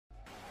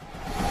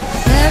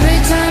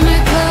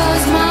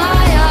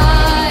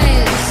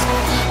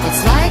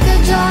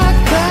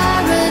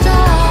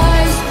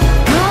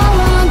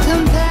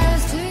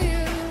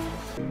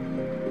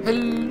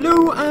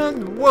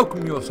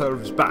welcome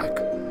yourselves back.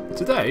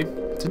 Today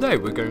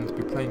we're going to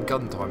be playing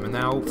Gun Time, and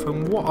now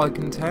from what I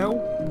can tell,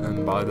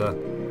 and by the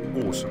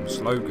awesome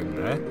slogan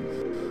there,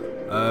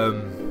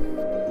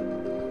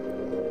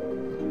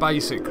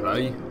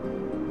 basically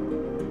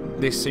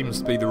this seems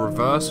to be the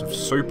reverse of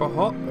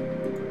Superhot,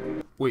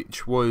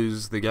 which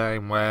was the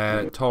game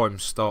where time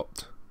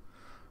stopped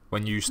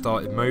when you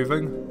started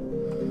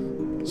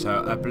moving.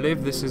 So I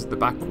believe this is the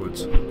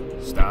backwards.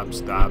 Stab,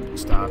 stab,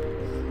 stab.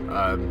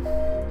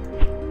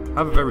 I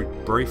have a very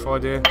brief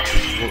idea of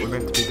what we're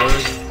meant to be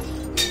doing.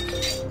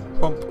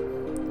 Pump.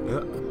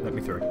 Yeah, let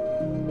me through.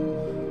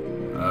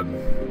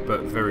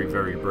 But very,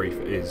 very brief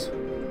is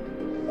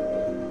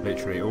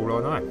literally all I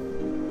know.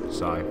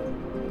 So I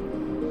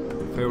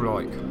feel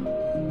like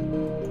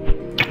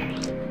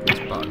this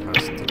button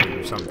has to do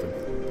with something,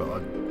 but I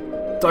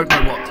don't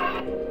know what.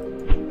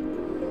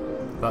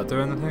 Does that do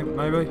anything?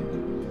 Maybe.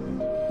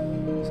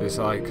 So it's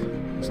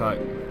like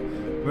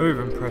move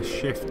and press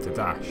shift to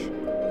dash.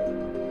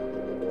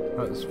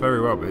 That's very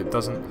well, but it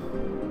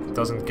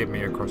doesn't get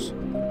me across.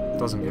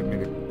 Doesn't get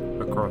me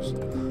across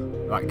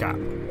that gap.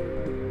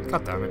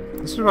 God damn it!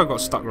 This is where I got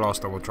stuck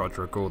last time I tried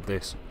to record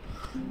this.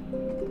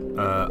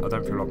 I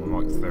don't feel like my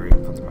mic's very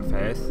in front of my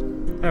face.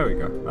 There we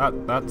go.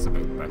 That's a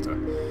bit better.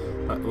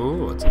 Oh,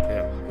 what's up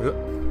here?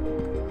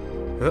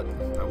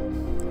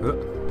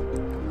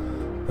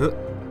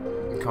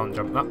 Can't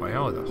jump that way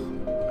either.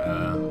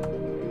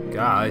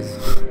 Guys,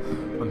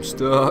 I'm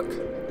stuck.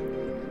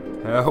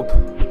 Help!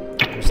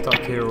 I'm stuck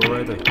here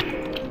already.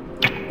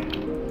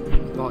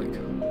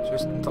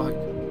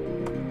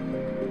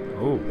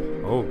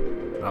 Oh,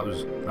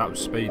 that was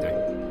speedy.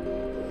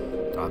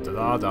 Da da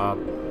da da.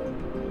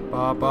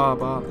 Ba ba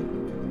ba.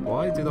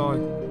 Why did I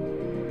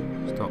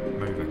stop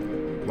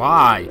moving?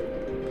 Why?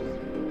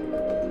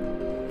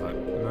 Like,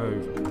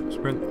 move,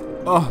 sprint.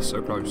 Oh,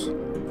 so close.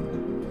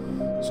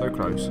 So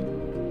close.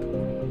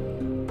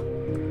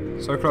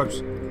 So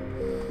close.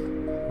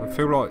 I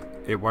feel like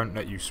it won't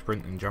let you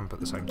sprint and jump at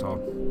the same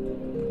time.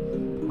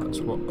 That's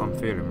what I'm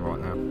feeling right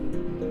now.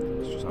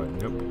 It's just like,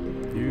 nope,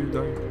 you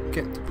don't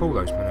get to pull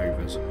those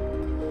manoeuvres.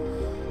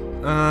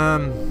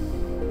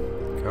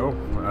 Cool.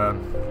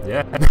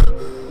 Yeah.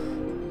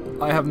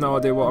 I have no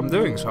idea what I'm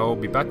doing, so I'll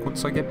be back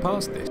once I get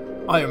past this.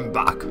 I am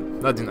back.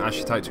 That didn't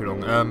actually take too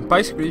long.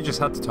 Basically, you just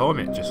had to time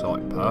it just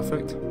like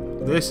perfect.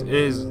 This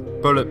is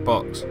bullet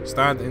box.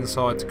 Stand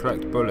inside to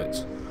collect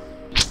bullets.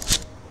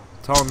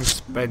 Time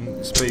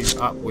spent speed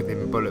up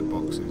within bullet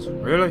boxes.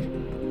 Really?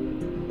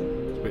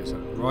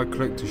 Right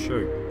click to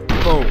shoot.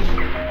 Boom.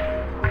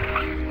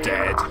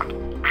 Dead.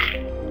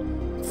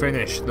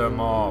 Finish them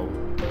all.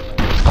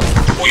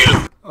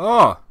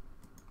 Oh!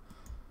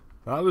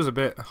 That was a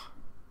bit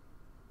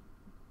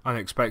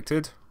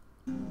unexpected.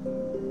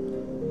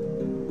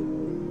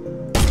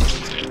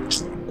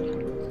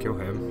 Kill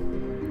him.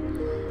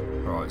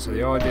 Right, so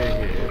the idea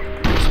here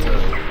is to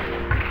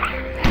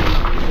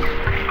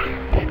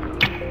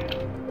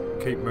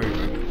keep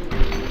moving.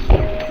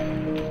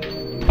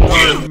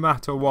 No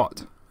matter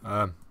what.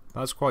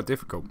 That's quite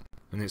difficult,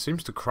 and it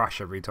seems to crash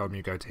every time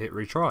you go to hit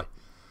retry.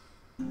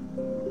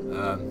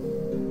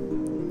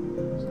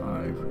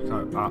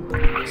 So go up,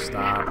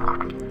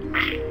 stab.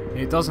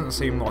 It doesn't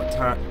seem like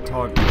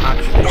time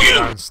actually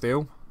stands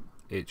still.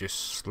 It just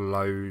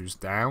slows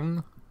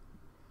down,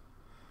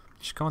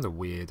 which is kind of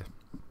weird.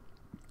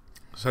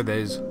 So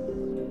there's a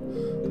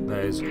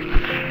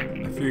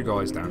few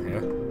guys down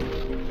here.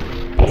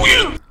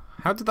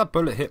 How did that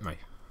bullet hit me?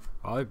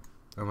 I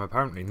am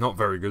apparently not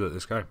very good at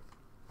this game.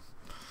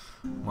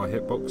 My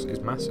hitbox is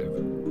massive.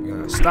 I'm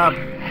gonna stab.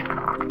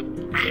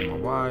 He's in my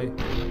way.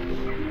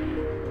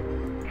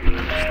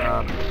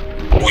 Stab.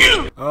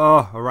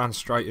 Oh, I ran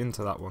straight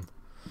into that one.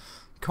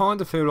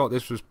 Kind of feel like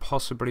this was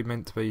possibly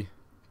meant to be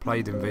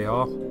played in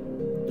VR,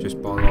 just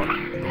by like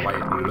the way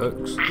it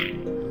looks.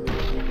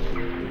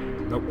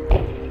 Nope.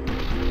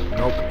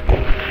 Nope.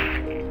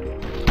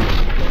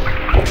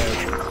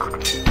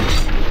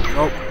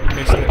 Nope.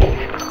 Missed it.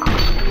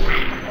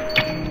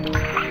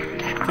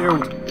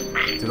 Killed.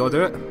 Did I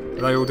do it?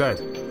 Are they all dead?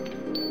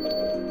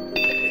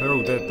 If they're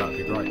all dead, that'd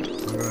be great.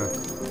 I'm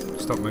gonna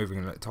stop moving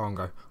and let time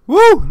go.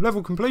 Woo!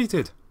 Level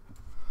completed!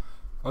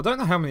 I don't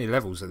know how many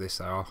levels of this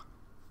there are.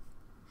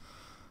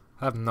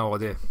 I have no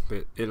idea,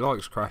 but it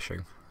likes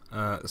crashing.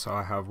 So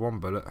I have one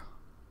bullet.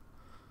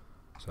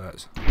 So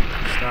it's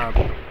stab.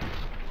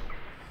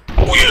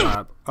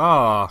 Stab.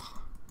 Ah!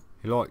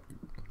 He like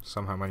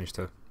somehow managed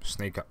to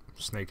sneak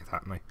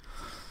attack me.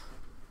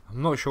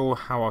 I'm not sure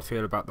how I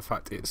feel about the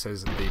fact it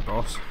says the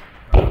boss.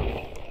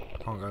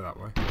 Can't go that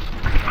way.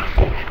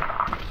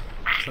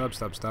 Stab,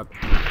 stab, stab.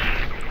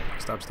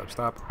 Stab, stab,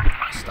 stab.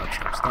 Stab,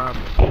 stab, stab.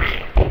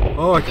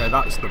 Oh, okay,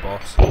 that's the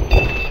boss.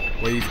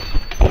 Weave.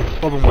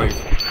 Bob and weave.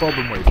 Bob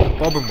and weave.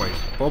 Bob and weave.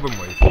 Bob and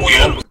weave.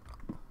 Bob.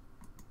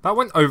 That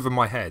went over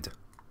my head.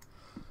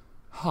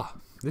 Huh.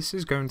 This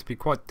is going to be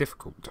quite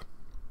difficult.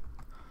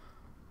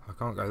 I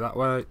can't go that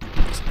way.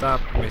 Stab.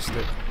 Missed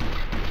it.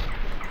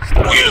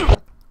 Stab.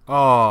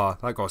 Ah,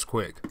 that guy's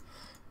quick.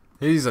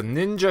 He's a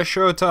ninja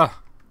shooter.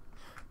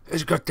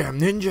 He's a goddamn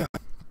ninja.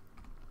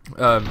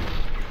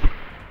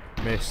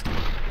 Missed.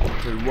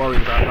 Not too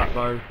worried about that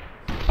though.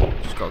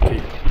 Just got to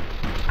keep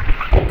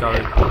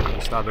going,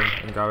 and stabbing,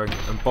 and going,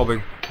 and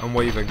bobbing, and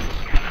weaving,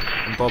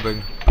 and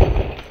bobbing,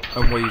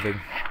 and weaving,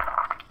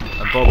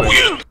 and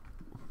bobbing.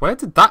 Where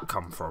did that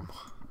come from?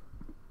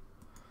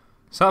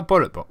 Is that a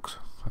bullet box?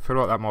 I feel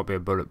like that might be a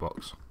bullet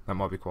box. That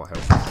might be quite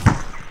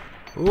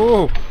helpful.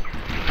 Ooh!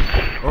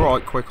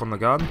 Alright, quick on the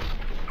gun.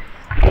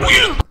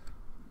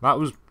 That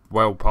was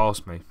well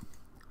past me.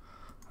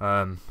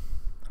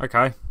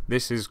 Okay,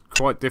 this is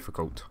quite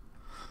difficult.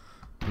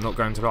 I'm not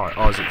going to lie.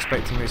 I was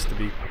expecting this to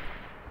be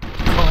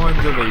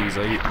kind of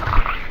easy,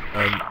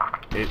 and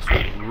it's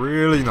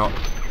really not.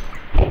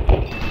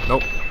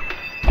 Nope.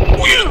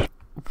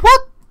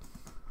 What?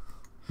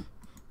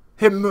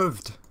 He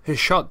moved. He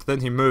shot,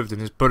 then he moved,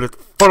 and his bullet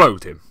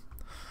followed him.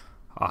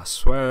 I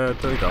swear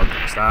to God.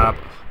 Stab.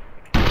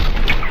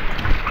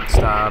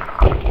 Stab.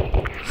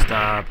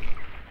 Stab.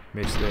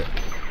 Missed it.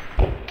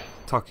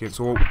 Tuck its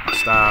wall.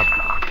 Stab.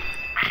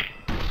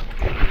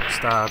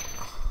 Stab.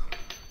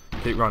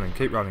 Keep running,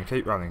 keep running,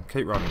 keep running,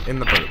 keep running. In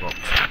the bullet box.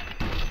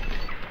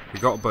 We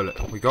got a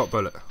bullet. We got a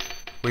bullet.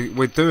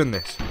 We're doing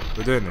this.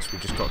 We're doing this. We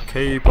just got to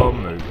keep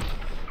on moving.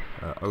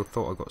 I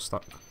thought I got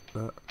stuck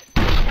there.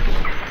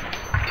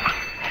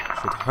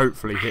 Should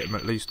hopefully hit him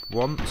at least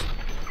once.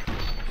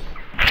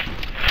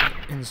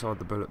 Inside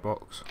the bullet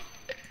box.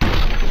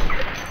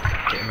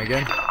 Hit him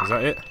again. Is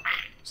that it?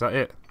 Is that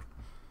it?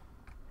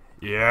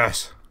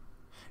 Yes.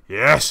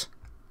 Yes.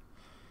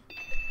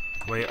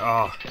 We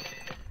are.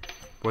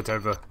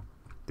 Whatever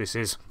this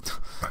is.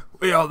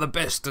 We are the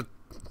best at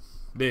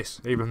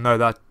this. Even though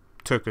that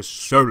took us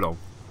so long.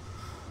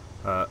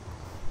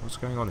 What's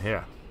going on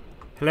here?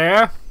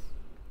 Hello?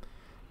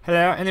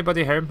 Hello?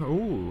 Anybody home?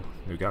 Ooh.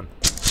 New gun.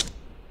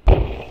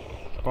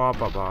 Bob,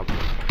 bob, bob.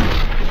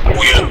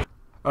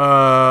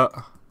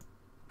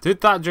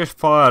 Did that just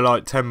fire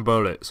like 10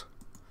 bullets?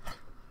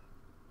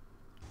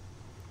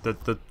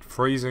 The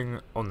freezing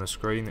on the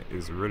screen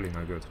is really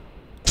no good.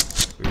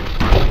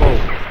 Boom.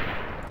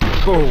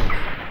 Boom.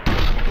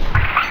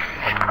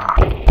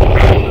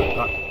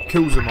 That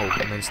kills them all,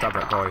 and then stab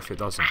that guy if it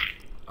doesn't.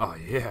 Oh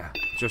yeah,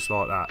 just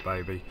like that,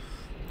 baby.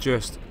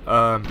 Just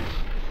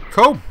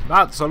cool.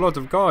 That's a lot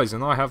of guys,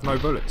 and I have no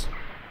bullets.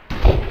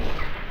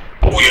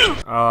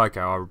 Oh, okay,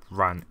 I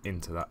ran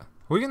into that.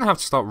 We're gonna have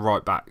to start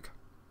right back.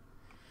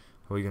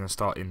 Or are we gonna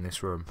start in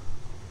this room?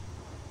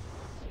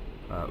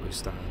 We're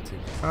starting.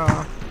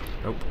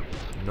 Nope.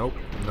 Nope.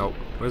 Nope.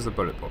 Where's the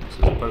bullet box?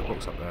 There's a bullet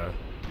box up there.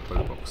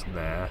 Bullet box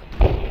there.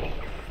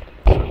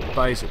 So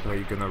basically,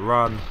 you're gonna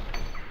run,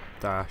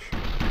 dash,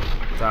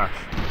 dash,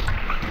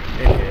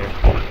 in here,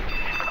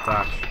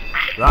 dash.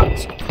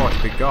 That's quite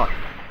a big guy.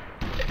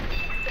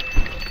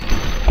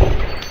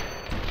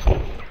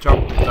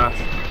 Jump,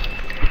 dash,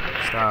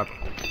 stab,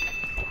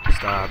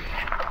 stab,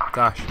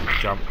 dash,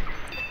 jump,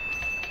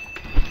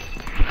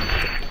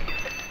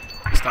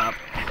 stab.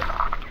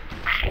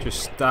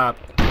 Just stab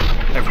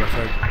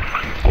everything.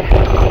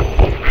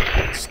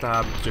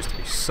 Stab just to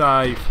be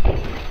safe.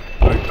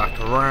 Move back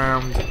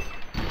around.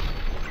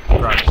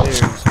 Grab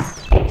heals.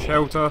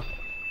 Shelter.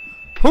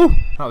 Whew!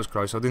 That was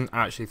close. I didn't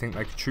actually think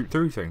they could shoot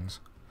through things.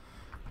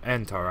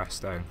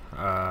 Interesting.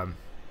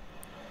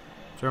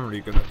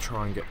 Generally going to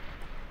try and get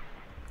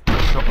a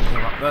shot on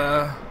him up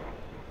there.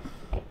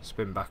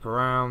 Spin back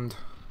around.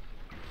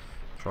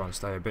 Try and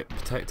stay a bit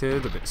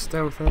protected, a bit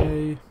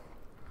stealthy.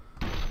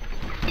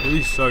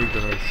 He's so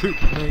gonna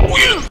shoot me.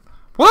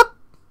 What?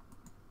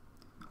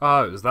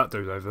 Oh, it was that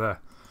dude over there.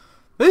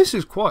 This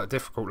is quite a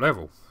difficult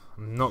level.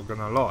 I'm not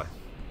gonna lie.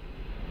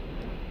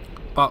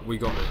 But we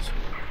got this.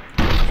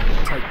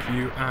 Take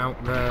you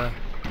out there.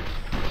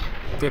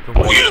 Dip and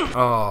wait.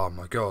 Oh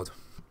my god.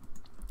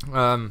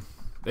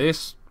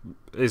 This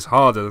is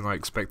harder than I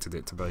expected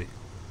it to be.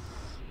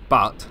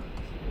 But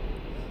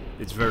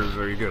it's very,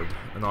 very good.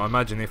 And I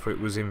imagine if it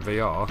was in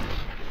VR,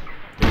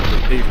 it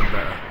would be even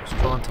better. Let's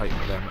try and take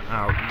them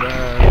out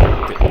there.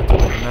 Dip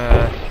between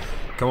there.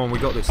 Come on, we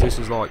got this. This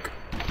is like...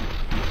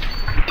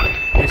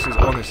 This is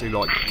honestly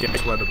like,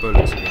 guess where the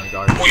bullets are going to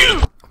go.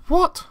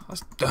 What?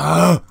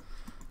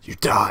 You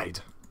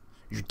died.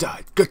 You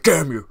died. God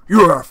damn you.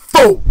 You are a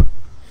fool.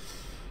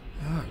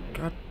 Oh,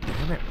 god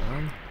damn it,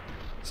 man.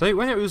 See,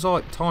 when it was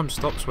like time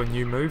stops when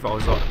you move, I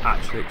was like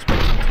actually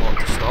expecting time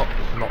to stop,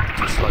 not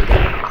to slow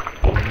down.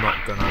 I'm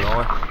not gonna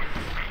lie.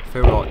 I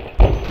feel like...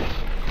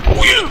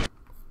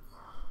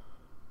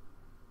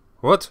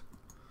 What?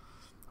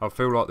 I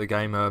feel like the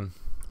game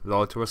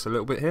lied to us a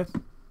little bit here.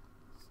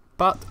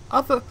 But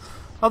other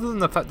than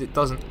the fact it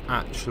doesn't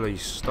actually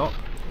stop,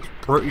 it's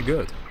pretty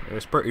good.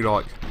 It's pretty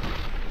like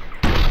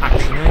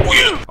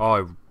actiony.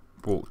 I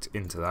walked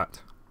into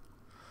that.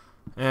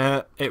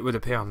 It would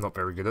appear I'm not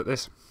very good at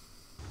this.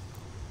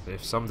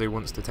 If somebody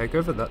wants to take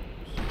over, that's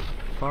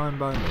fine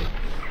by me.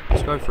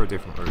 Let's go for a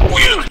different route.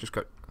 Let's just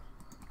go.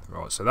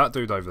 Right, so that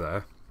dude over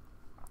there.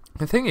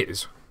 The thing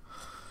is,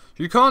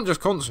 you can't just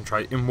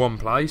concentrate in one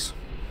place.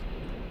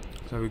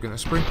 So we're going to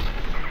sprint,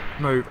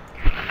 move.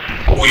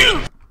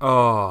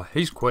 Oh,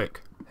 he's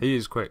quick. He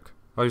is quick.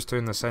 Those two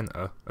in the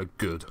centre are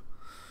good.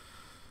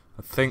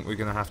 I think we're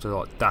going to have to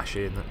like dash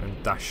in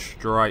and dash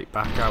straight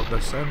back out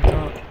the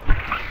centre.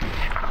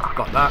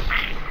 Like that.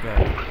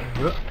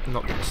 Yeah.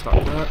 Not getting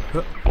stuck there.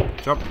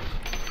 Jump.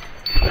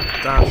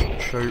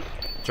 Dash, shoot,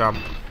 jump.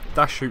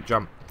 Dash, shoot,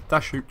 jump.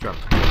 Dash, shoot, jump.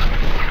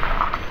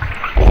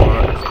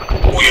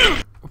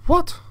 Right.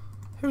 What?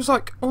 It was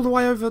like all the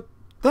way over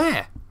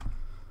there.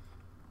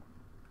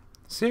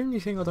 It's the only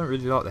thing I don't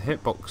really like, the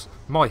hitbox.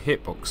 My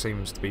hitbox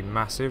seems to be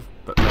massive,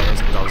 but theirs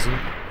doesn't.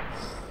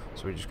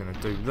 So we're just going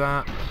to do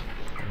that.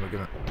 And we're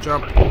going to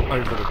jump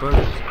over the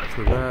bullets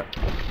through there.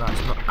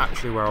 That's not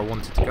actually where I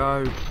wanted to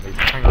go. Need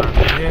to hang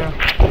around here.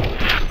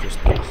 Just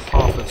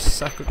half a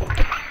second.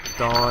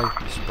 Die.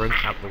 Sprint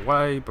out the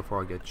way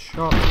before I get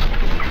shot.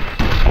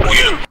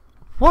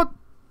 What?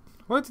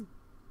 What?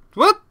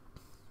 What?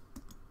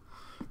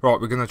 Right,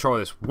 we're going to try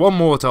this one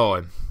more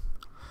time.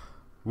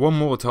 One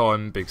more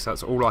time, because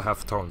that's all I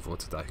have time for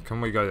today.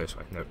 Can we go this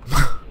way? No.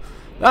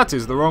 That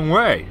is the wrong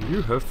way.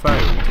 You have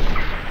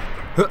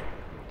failed.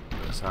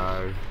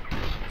 So,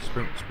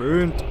 sprint,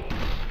 sprint.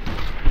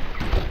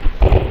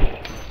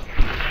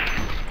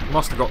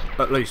 Must have got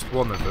at least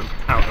one of them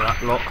out of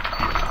that lot.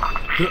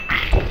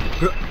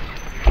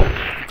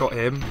 Got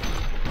him.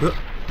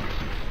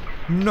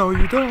 No,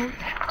 you don't.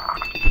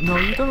 No,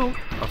 you don't.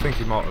 I think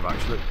he might have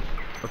actually.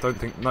 I don't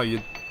think. No,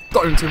 you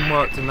don't. It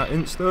worked in that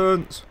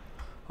instance.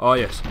 Oh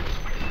yes,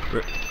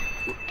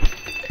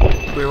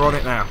 we're on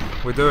it now.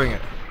 We're doing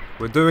it.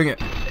 We're doing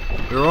it.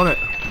 We're on it.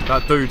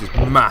 That dude is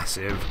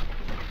massive.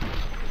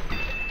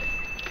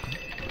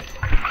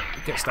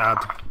 Get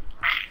stabbed.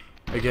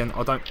 Again,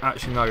 I don't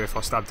actually know if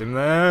I stabbed him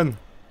then.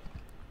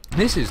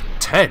 This is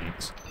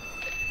tense.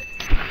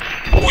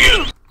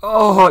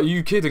 Oh, are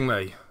you kidding me?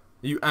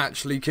 Are you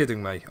actually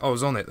kidding me? I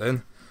was on it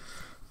then.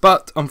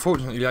 But,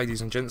 unfortunately,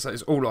 ladies and gents, that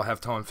is all I have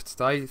time for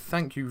today.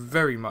 Thank you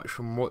very much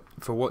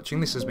for watching.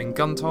 This has been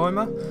Gun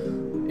Timer.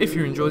 If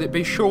you enjoyed it,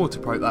 be sure to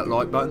poke that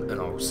like button,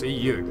 and I will see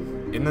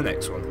you in the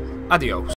next one. Adios.